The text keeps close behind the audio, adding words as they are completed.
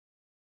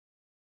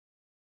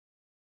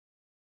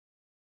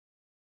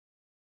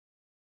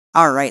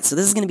Alright, so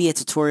this is going to be a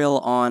tutorial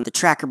on the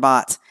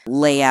Trackerbot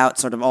layout,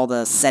 sort of all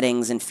the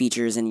settings and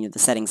features and the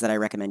settings that I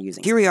recommend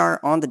using. Here we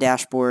are on the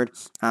dashboard.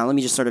 Let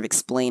me just sort of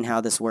explain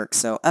how this works.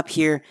 So up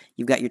here,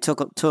 you've got your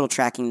total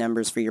tracking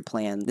numbers for your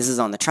plan. This is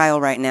on the trial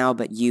right now,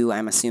 but you,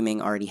 I'm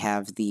assuming, already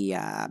have the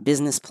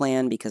business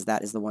plan because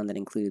that is the one that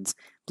includes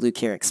Blue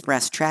Care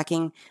Express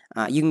tracking.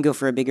 You can go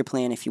for a bigger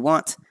plan if you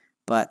want,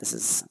 but this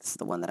is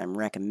the one that I'm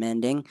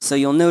recommending. So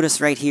you'll notice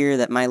right here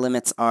that my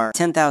limits are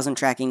 10,000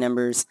 tracking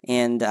numbers,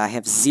 and I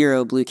have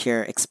 0 Blue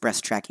Care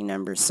Express tracking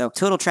numbers. So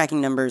total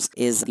tracking numbers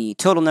is the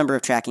total number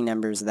of tracking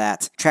numbers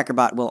that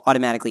Trackerbot will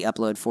automatically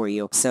upload for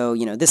you. So,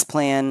 this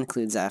plan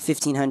includes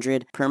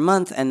 1,500 per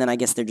month, and then I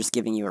guess they're just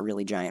giving you a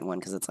really giant one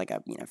because it's like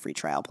a free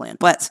trial plan.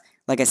 But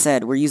like I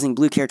said, we're using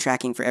Blue Care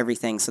tracking for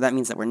everything, so that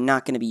means that we're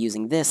not going to be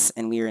using this,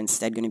 and we are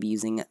instead going to be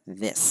using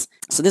this.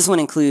 So this one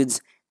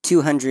includes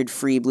 200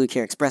 free Blue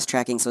Care Express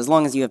tracking, so as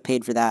long as you have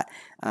paid for that,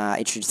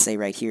 it should say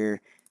right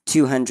here,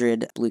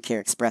 200 Blue Care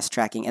Express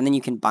tracking, and then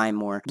you can buy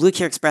more. Blue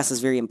Care Express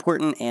is very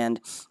important, and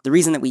the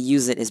reason that we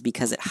use it is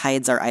because it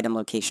hides our item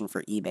location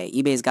for eBay.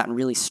 eBay's gotten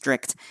really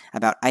strict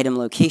about item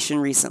location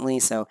recently,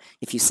 so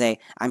if you say,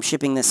 I'm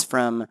shipping this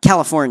from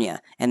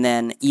California, and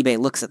then eBay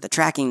looks at the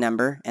tracking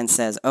number and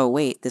says, oh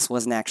wait, this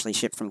wasn't actually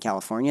shipped from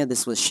California,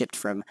 this was shipped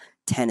from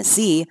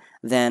Tennessee,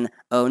 then,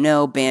 oh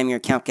no, bam, your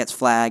account gets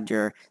flagged,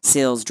 your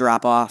sales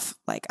drop off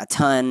like a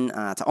ton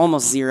to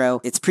almost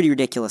 0. It's pretty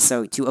ridiculous.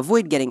 So to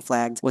avoid getting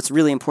flagged, what's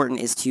really important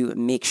is to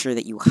make sure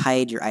that you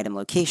hide your item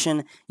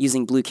location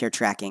using Blue Care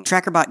tracking.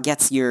 Trackerbot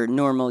gets your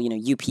normal,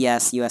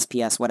 UPS,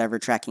 USPS, whatever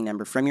tracking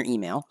number from your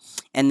email,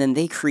 and then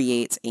they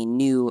create a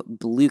new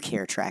Blue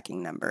Care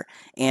tracking number.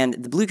 And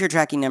the Blue Care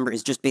tracking number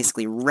is just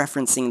basically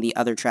referencing the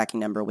other tracking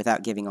number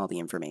without giving all the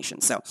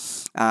information. So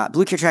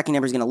Blue Care tracking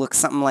number is going to look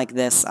something like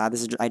this.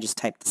 I just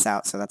typed this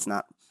out, so that's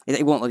not,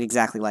 it won't look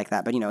exactly like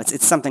that, but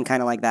it's something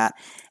kind of like that.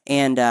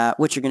 And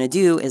what you're going to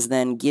do is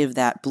then give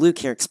that Blue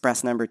Care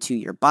Express number to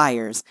your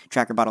buyers.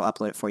 Trackerbot will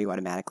upload it for you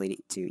automatically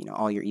to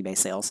all your eBay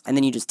sales. And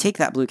then you just take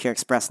that Blue Care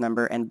Express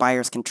number, and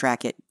buyers can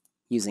track it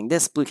using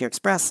this Blue Care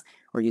Express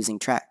or using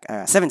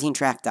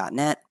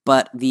 17track.net.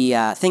 But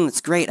the thing that's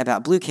great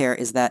about Blue Care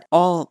is that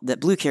all that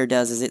Blue Care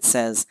does is it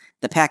says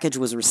the package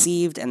was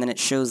received, and then it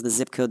shows the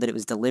zip code that it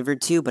was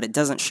delivered to, but it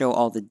doesn't show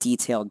all the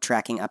detailed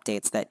tracking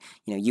updates that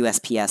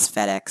USPS,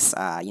 FedEx,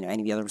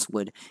 any of the others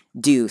would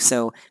do.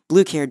 So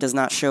Blue Care does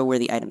not show where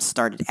the item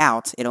started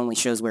out; it only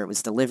shows where it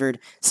was delivered.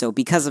 So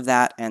because of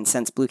that, and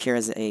since Blue Care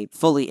is a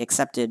fully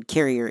accepted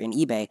carrier in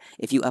eBay,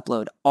 if you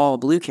upload all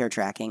Blue Care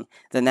tracking,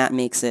 then that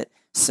makes it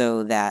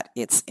so that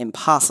it's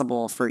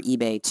impossible for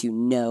eBay to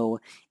know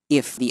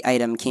if the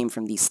item came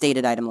from the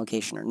stated item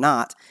location or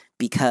not,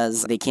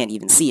 because they can't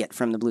even see it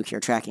from the Blue Care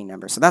tracking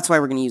number. So that's why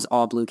we're going to use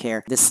all Blue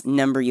Care. This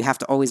number, you have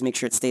to always make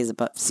sure it stays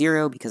above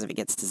 0, because if it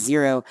gets to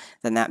 0,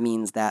 then that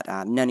means that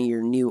none of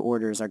your new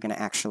orders are going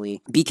to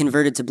actually be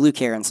converted to Blue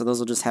Care, and so those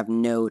will just have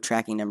no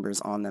tracking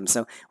numbers on them.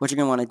 So what you're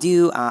going to want to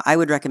do, I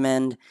would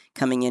recommend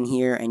coming in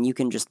here, and you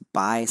can just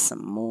buy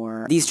some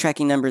more. These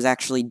tracking numbers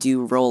actually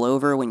do roll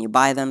over when you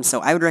buy them, so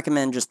I would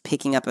recommend just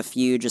picking up a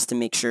few just to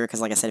make sure, because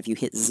like I said, if you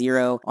hit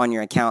 0 on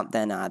your account,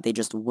 then they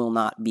just will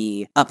not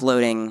be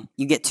uploading.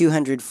 You get 200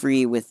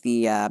 free with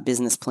the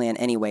business plan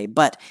anyway,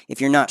 but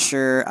if you're not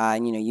sure,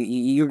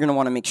 you're going to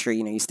want to make sure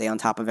you stay on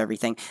top of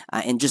everything,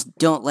 and just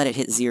don't let it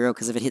hit 0,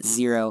 because if it hits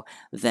 0,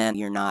 then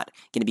you're not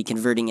going to be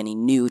converting any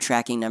new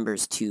tracking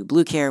numbers to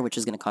Blue Care, which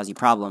is going to cause you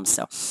problems.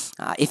 So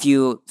if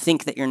you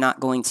think that you're not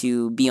going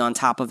to be on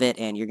top of it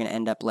and you're going to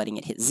end up letting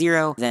it hit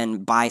 0,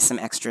 then buy some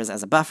extras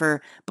as a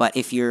buffer. But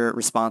if you're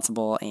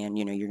responsible and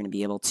you're going to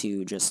be able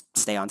to just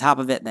stay on top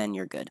of it, then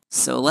you're good.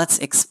 So let's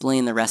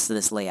explain the rest of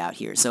this layout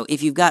here. So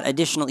if you've got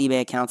additional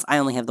eBay accounts, I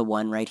only have the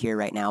one right here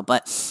right now,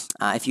 but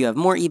if you have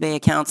more eBay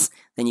accounts,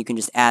 then you can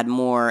just add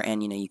more,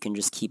 and you can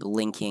just keep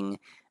linking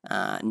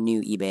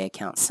new eBay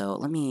accounts. So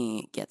let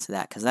me get to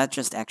that, because that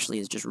just actually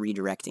is just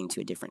redirecting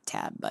to a different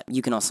tab. But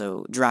you can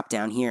also drop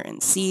down here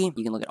and see.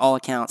 You can look at all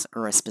accounts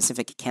or a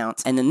specific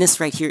account. And then this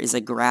right here is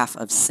a graph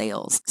of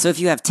sales. So if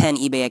you have 10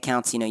 eBay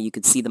accounts, you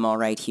could see them all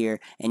right here,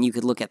 and you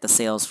could look at the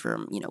sales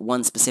from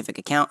one specific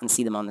account and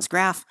see them on this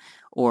graph.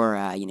 Or,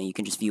 you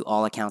can just view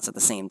all accounts at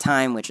the same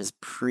time, which is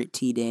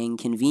pretty dang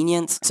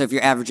convenient. So if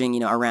you're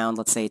averaging, around,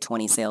 let's say,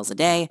 20 sales a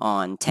day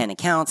on 10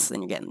 accounts,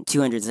 then you're getting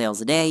 200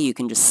 sales a day. You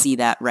can just see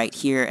that right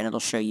here, and it'll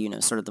show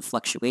you, sort of the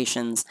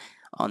fluctuations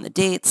on the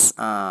dates,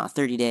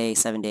 30-day,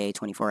 7-day,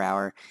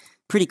 24-hour.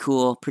 Pretty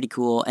cool, pretty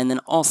cool. And then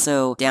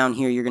also down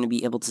here, you're going to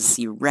be able to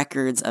see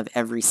records of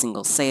every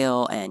single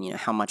sale and,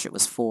 how much it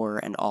was for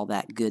and all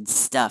that good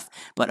stuff.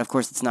 But of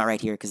course, it's not right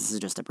here because this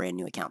is just a brand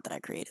new account that I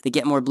created. The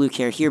Get More Blue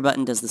Care Here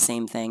button does the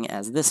same thing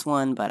as this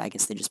one, but I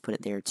guess they just put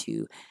it there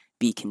to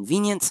be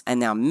convenient. And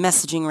now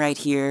messaging right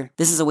here.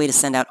 This is a way to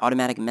send out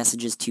automatic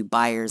messages to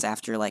buyers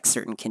after like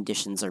certain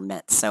conditions are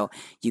met. So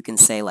you can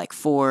say like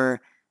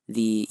for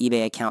the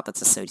eBay account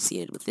that's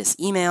associated with this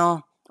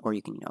email, or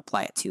you can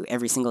apply it to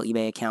every single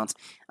eBay account.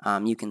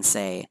 You can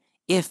say,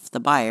 if the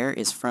buyer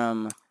is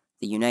from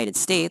the United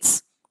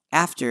States,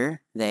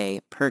 after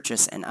they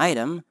purchase an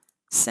item,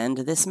 send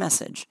this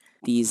message.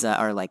 These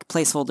are like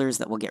placeholders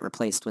that will get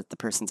replaced with the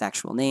person's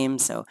actual name,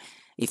 so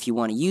if you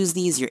want to use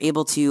these, you're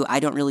able to. I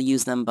don't really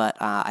use them, but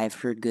I've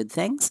heard good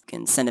things. You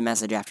can send a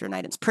message after an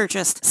item's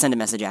purchased, send a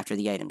message after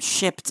the item's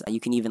shipped. You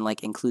can even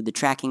like include the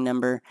tracking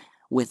number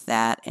with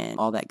that and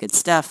all that good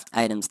stuff.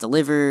 Items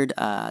delivered,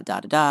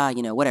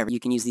 whatever. You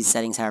can use these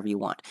settings however you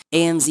want.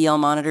 AMZL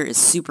monitor is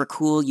super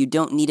cool. You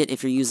don't need it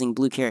if you're using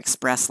BlueCare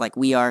Express like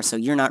we are, so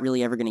you're not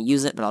really ever going to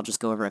use it, but I'll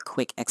just go over a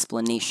quick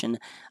explanation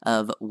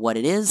of what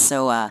it is.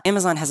 So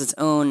Amazon has its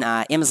own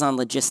Amazon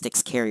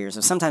logistics carrier,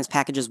 so sometimes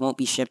packages won't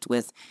be shipped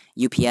with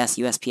UPS,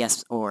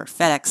 USPS, or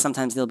FedEx.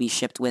 Sometimes they'll be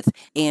shipped with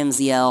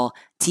AMZL,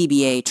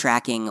 TBA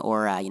tracking,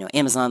 or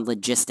Amazon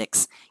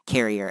logistics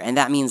carrier, and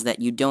that means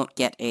that you don't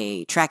get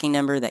a tracking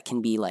number that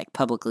can be like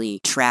publicly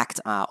tracked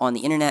on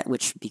the internet,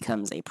 which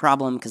becomes a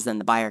problem because then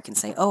the buyer can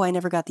say, oh, I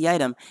never got the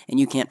item, and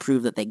you can't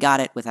prove that they got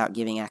it without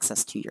giving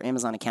access to your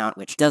Amazon account,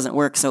 which doesn't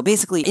work. So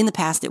basically, in the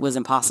past, it was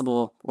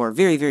impossible or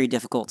very, very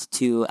difficult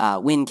to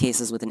win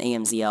cases with an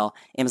AMZL,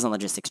 Amazon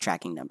Logistics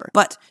Tracking Number.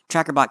 But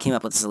Trackerbot came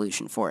up with a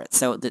solution for it.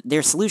 So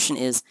their solution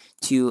is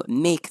to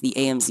make the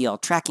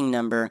AMZL tracking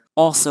number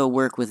also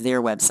work with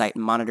their website,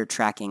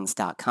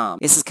 monitortrackings.com.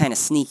 This is kind of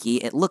sneaky.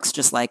 It looks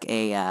just like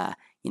a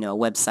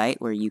website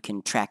where you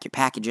can track your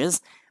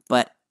packages,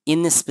 but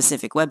in this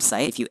specific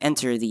website, if you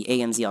enter the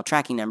AMZL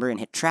tracking number and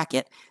hit track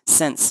it,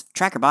 since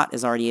Trackerbot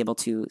is already able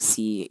to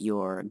see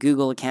your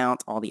Google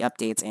account, all the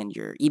updates, and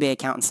your eBay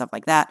account and stuff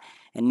like that,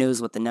 and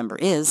knows what the number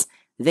is,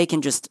 they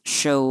can just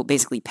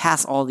basically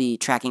pass all the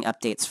tracking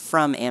updates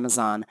from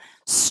Amazon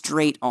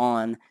straight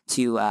on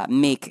to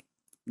make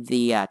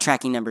the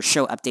tracking number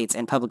show updates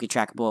and publicly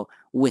trackable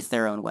with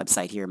their own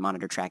website here,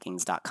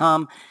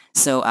 monitortrackings.com.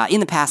 So in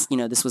the past,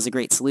 this was a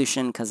great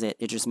solution because it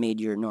just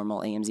made your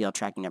normal AMZL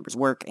tracking numbers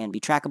work and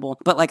be trackable.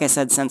 But like I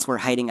said, since we're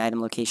hiding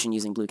item location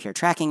using BlueCare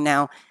tracking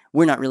now,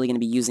 we're not really going to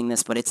be using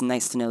this, but it's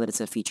nice to know that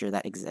it's a feature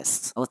that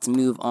exists. Let's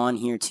move on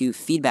here to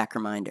feedback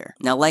reminder.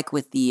 Now, like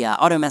with the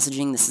auto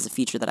messaging, this is a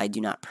feature that I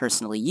do not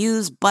personally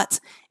use, but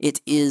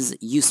it is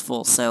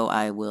useful, so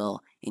I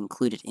will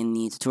include it in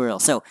the tutorial.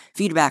 So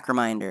feedback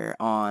reminder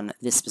on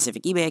this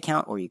specific eBay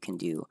account, or you can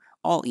do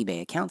all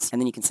eBay accounts, and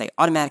then you can say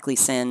automatically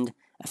send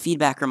a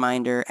feedback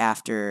reminder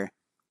after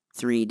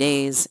 3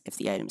 days if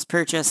the item's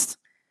purchased,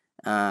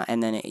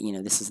 and then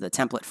this is the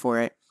template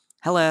for it.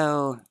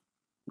 Hello,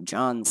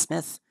 John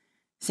Smith.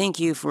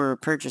 Thank you for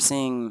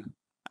purchasing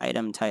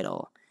item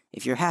title.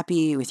 If you're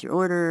happy with your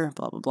order,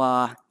 blah, blah,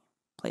 blah,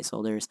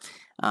 placeholders.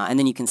 And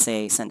then you can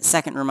say send a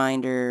second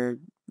reminder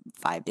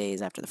 5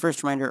 days after the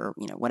first reminder, or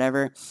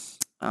whatever.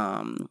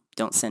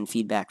 Don't send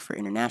feedback for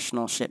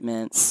international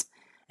shipments.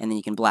 And then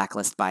you can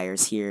blacklist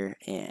buyers here,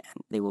 and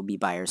they will be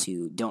buyers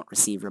who don't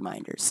receive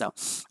reminders. So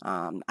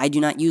I do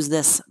not use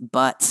this,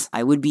 but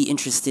I would be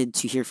interested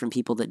to hear from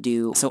people that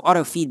do. So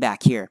auto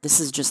feedback here. This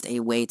is just a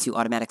way to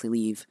automatically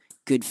leave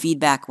good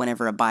feedback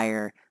whenever a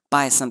buyer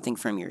buys something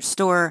from your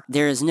store.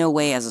 There is no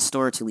way as a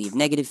store to leave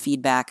negative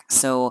feedback,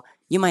 so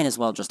you might as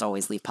well just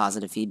always leave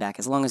positive feedback.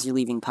 As long as you're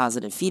leaving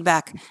positive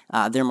feedback,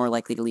 they're more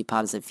likely to leave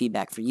positive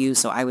feedback for you,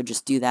 so I would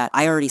just do that.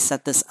 I already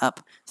set this up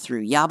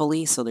through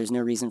Yably, so there's no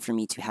reason for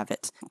me to have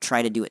it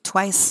try to do it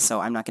twice, so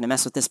I'm not going to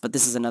mess with this, but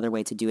this is another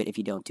way to do it if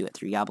you don't do it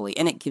through Yably.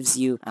 And it gives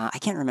you, I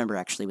can't remember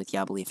actually with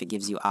Yably if it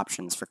gives you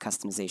options for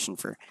customization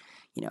for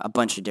a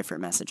bunch of different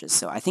messages.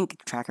 So I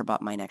think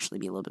Trackerbot might actually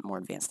be a little bit more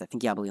advanced. I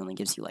think Yably only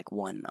gives you like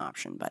one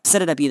option, but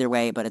set it up either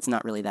way, but it's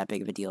not really that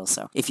big of a deal.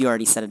 So if you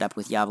already set it up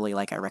with Yably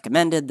like I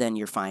recommended, then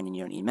you're fine and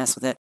you don't need to mess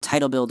with it.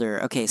 Title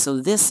Builder. Okay, so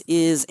this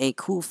is a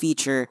cool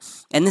feature,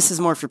 and this is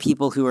more for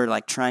people who are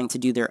like trying to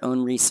do their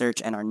own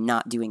research and are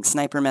not doing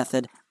sniper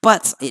method.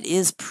 But it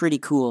is pretty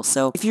cool.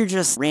 So if you're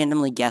just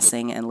randomly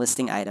guessing and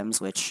listing items,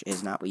 which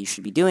is not what you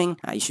should be doing,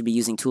 you should be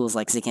using tools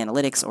like Zik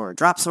Analytics or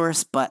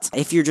DropSource. But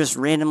if you're just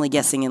randomly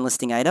guessing and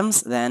listing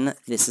items, then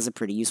this is a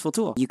pretty useful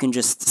tool. You can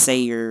just say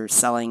you're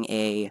selling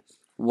a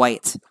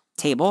white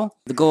table.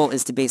 The goal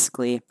is to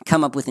basically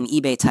come up with an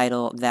eBay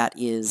title that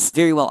is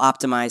very well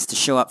optimized to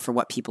show up for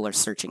what people are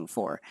searching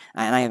for.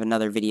 And I have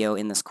another video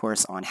in this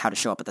course on how to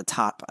show up at the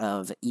top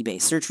of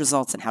eBay search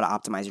results and how to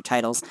optimize your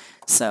titles.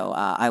 So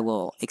I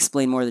will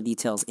explain more of the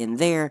details in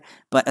there.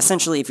 But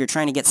essentially, if you're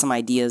trying to get some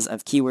ideas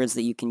of keywords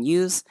that you can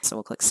use, so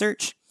we'll click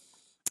search.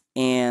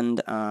 And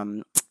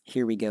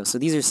here we go. So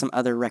these are some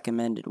other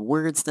recommended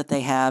words that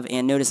they have,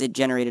 and notice it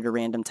generated a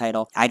random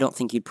title. I don't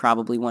think you'd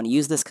probably want to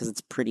use this because it's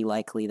pretty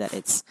likely that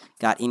it's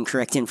got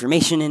incorrect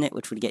information in it,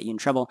 which would get you in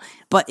trouble,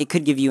 but it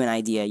could give you an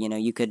idea.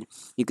 You could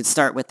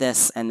start with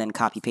this and then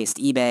copy paste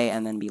eBay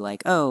and then be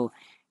like, oh,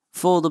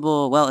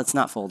 foldable. Well, it's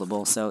not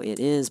foldable, so it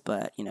is,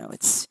 but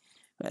it's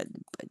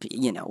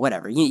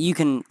whatever. You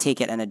can take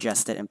it and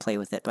adjust it and play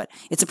with it, but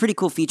it's a pretty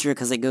cool feature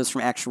because it goes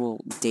from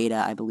actual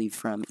data, I believe,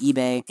 from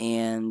eBay,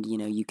 and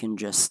you can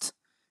just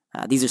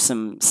These are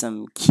some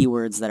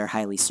keywords that are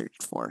highly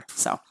searched for.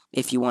 So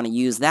if you want to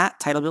use that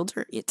title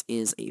builder, it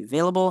is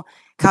available.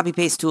 Copy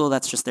paste tool,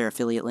 that's just their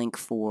affiliate link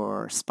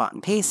for spot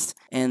and paste.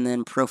 And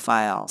then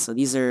profile. So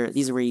these are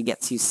where you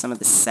get to some of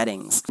the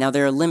settings. Now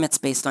there are limits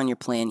based on your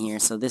plan here.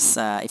 So this,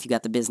 if you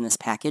got the business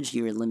package,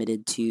 you're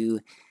limited to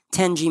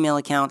 10 Gmail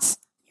accounts.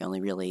 You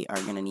only really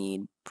are going to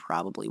need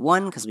probably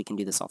 1 because we can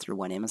do this all through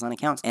 1 Amazon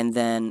account. And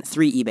then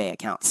 3 eBay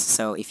accounts.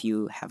 So if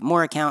you have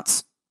more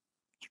accounts,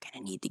 you're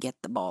going to need to get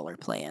the baller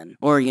plan,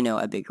 or,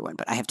 a bigger one,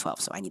 but I have 12,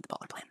 so I need the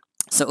baller plan.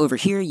 So over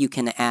here, you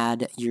can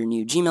add your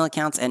new Gmail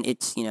accounts, and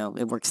it's,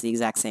 it works the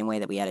exact same way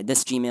that we added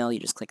this Gmail. You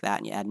just click that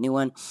and you add a new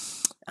one.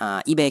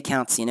 eBay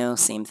accounts,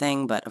 same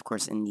thing, but of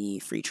course in the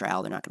free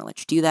trial, they're not going to let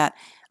you do that.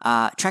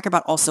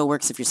 Trackerbot also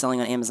works if you're selling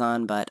on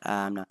Amazon, but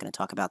I'm not going to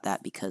talk about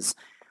that because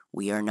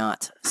we are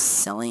not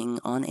selling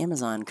on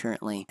Amazon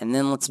currently. And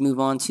then let's move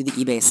on to the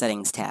eBay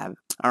settings tab.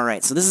 All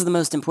right, so this is the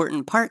most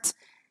important part.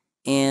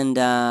 And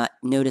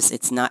notice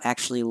it's not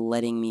actually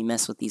letting me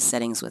mess with these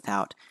settings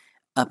without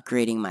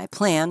upgrading my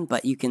plan,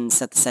 but you can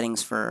set the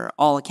settings for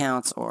all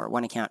accounts or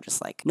one account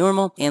just like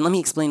normal. And let me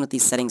explain what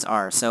these settings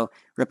are. So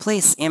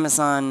replace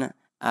Amazon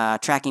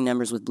tracking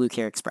numbers with Blue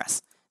Care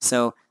Express.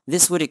 So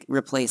this would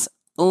replace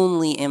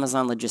only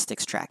Amazon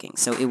logistics tracking.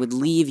 So it would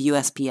leave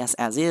USPS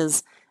as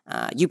is,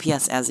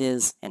 UPS as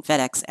is, and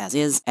FedEx as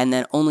is, and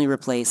then only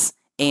replace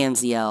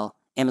AMZL,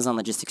 Amazon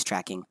logistics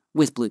tracking,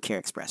 with Blue Care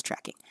Express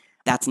tracking.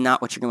 That's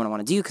not what you're going to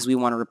want to do because we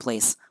want to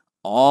replace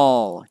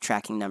all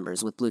tracking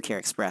numbers with Blue Care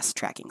Express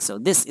tracking. So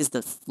this is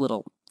the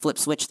little flip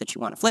switch that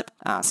you want to flip.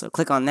 So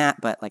click on that,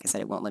 but like I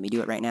said, it won't let me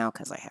do it right now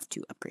because I have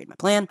to upgrade my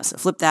plan. So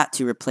flip that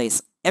to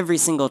replace every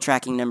single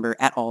tracking number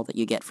at all that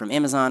you get from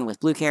Amazon with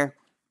Blue Care.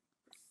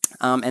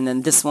 And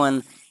then this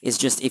one is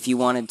just if you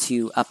wanted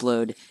to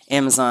upload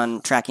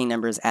Amazon tracking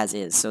numbers as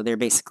is. So they're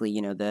basically,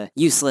 the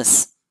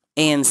useless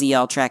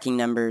AMZL tracking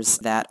numbers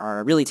that are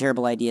a really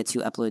terrible idea to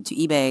upload to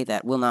eBay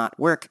that will not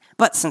work.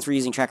 But since we're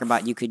using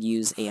Trackerbot, you could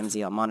use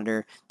AMZL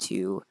Monitor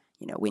to,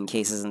 win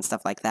cases and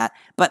stuff like that.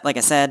 But like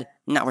I said,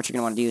 not what you're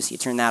going to want to do. So you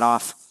turn that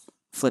off,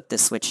 flip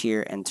this switch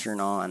here, and turn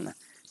on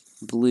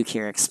Blue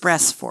Care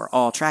Express for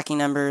all tracking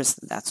numbers.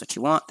 That's what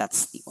you want.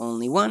 That's the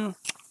only one.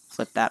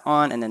 Flip that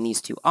on, and then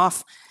these two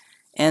off.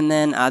 And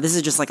then this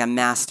is just like a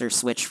master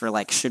switch for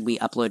should we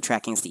upload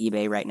trackings to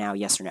eBay right now,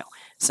 yes or no.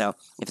 So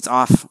if it's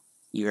off,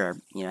 you're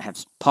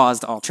have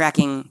paused all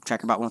tracking.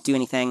 Trackerbot won't do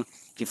anything.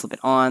 If you flip it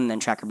on, then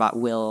Trackerbot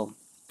will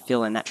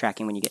fill in that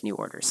tracking when you get new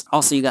orders.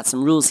 Also, you got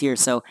some rules here.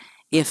 So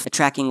if the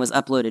tracking was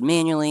uploaded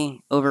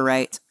manually,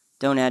 overwrite.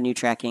 Don't add new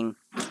tracking.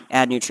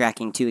 Add new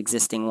tracking to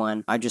existing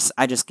one. I just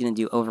gonna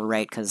do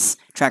overwrite because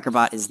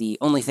Trackerbot is the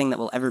only thing that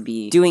will ever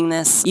be doing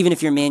this. Even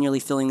if you're manually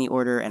filling the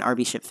order and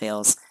RB ship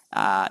fails,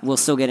 we'll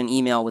still get an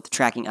email with the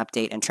tracking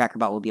update, and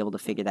Trackerbot will be able to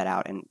figure that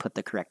out and put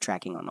the correct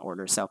tracking on the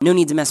order. So no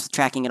need to mess with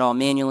tracking at all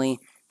manually.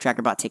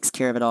 Trackerbot takes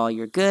care of it all,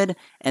 you're good.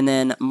 And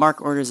then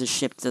mark orders as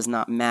shipped does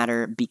not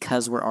matter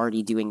because we're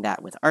already doing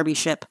that with RB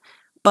ship.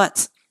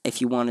 But if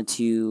you wanted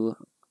to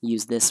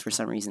use this for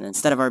some reason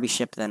instead of RB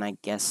ship, then I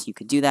guess you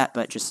could do that,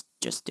 but just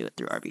do it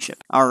through RB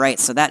ship. All right,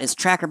 so that is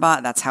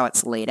Trackerbot. That's how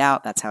it's laid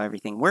out. That's how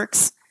everything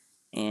works.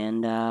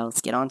 And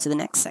let's get on to the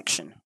next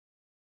section.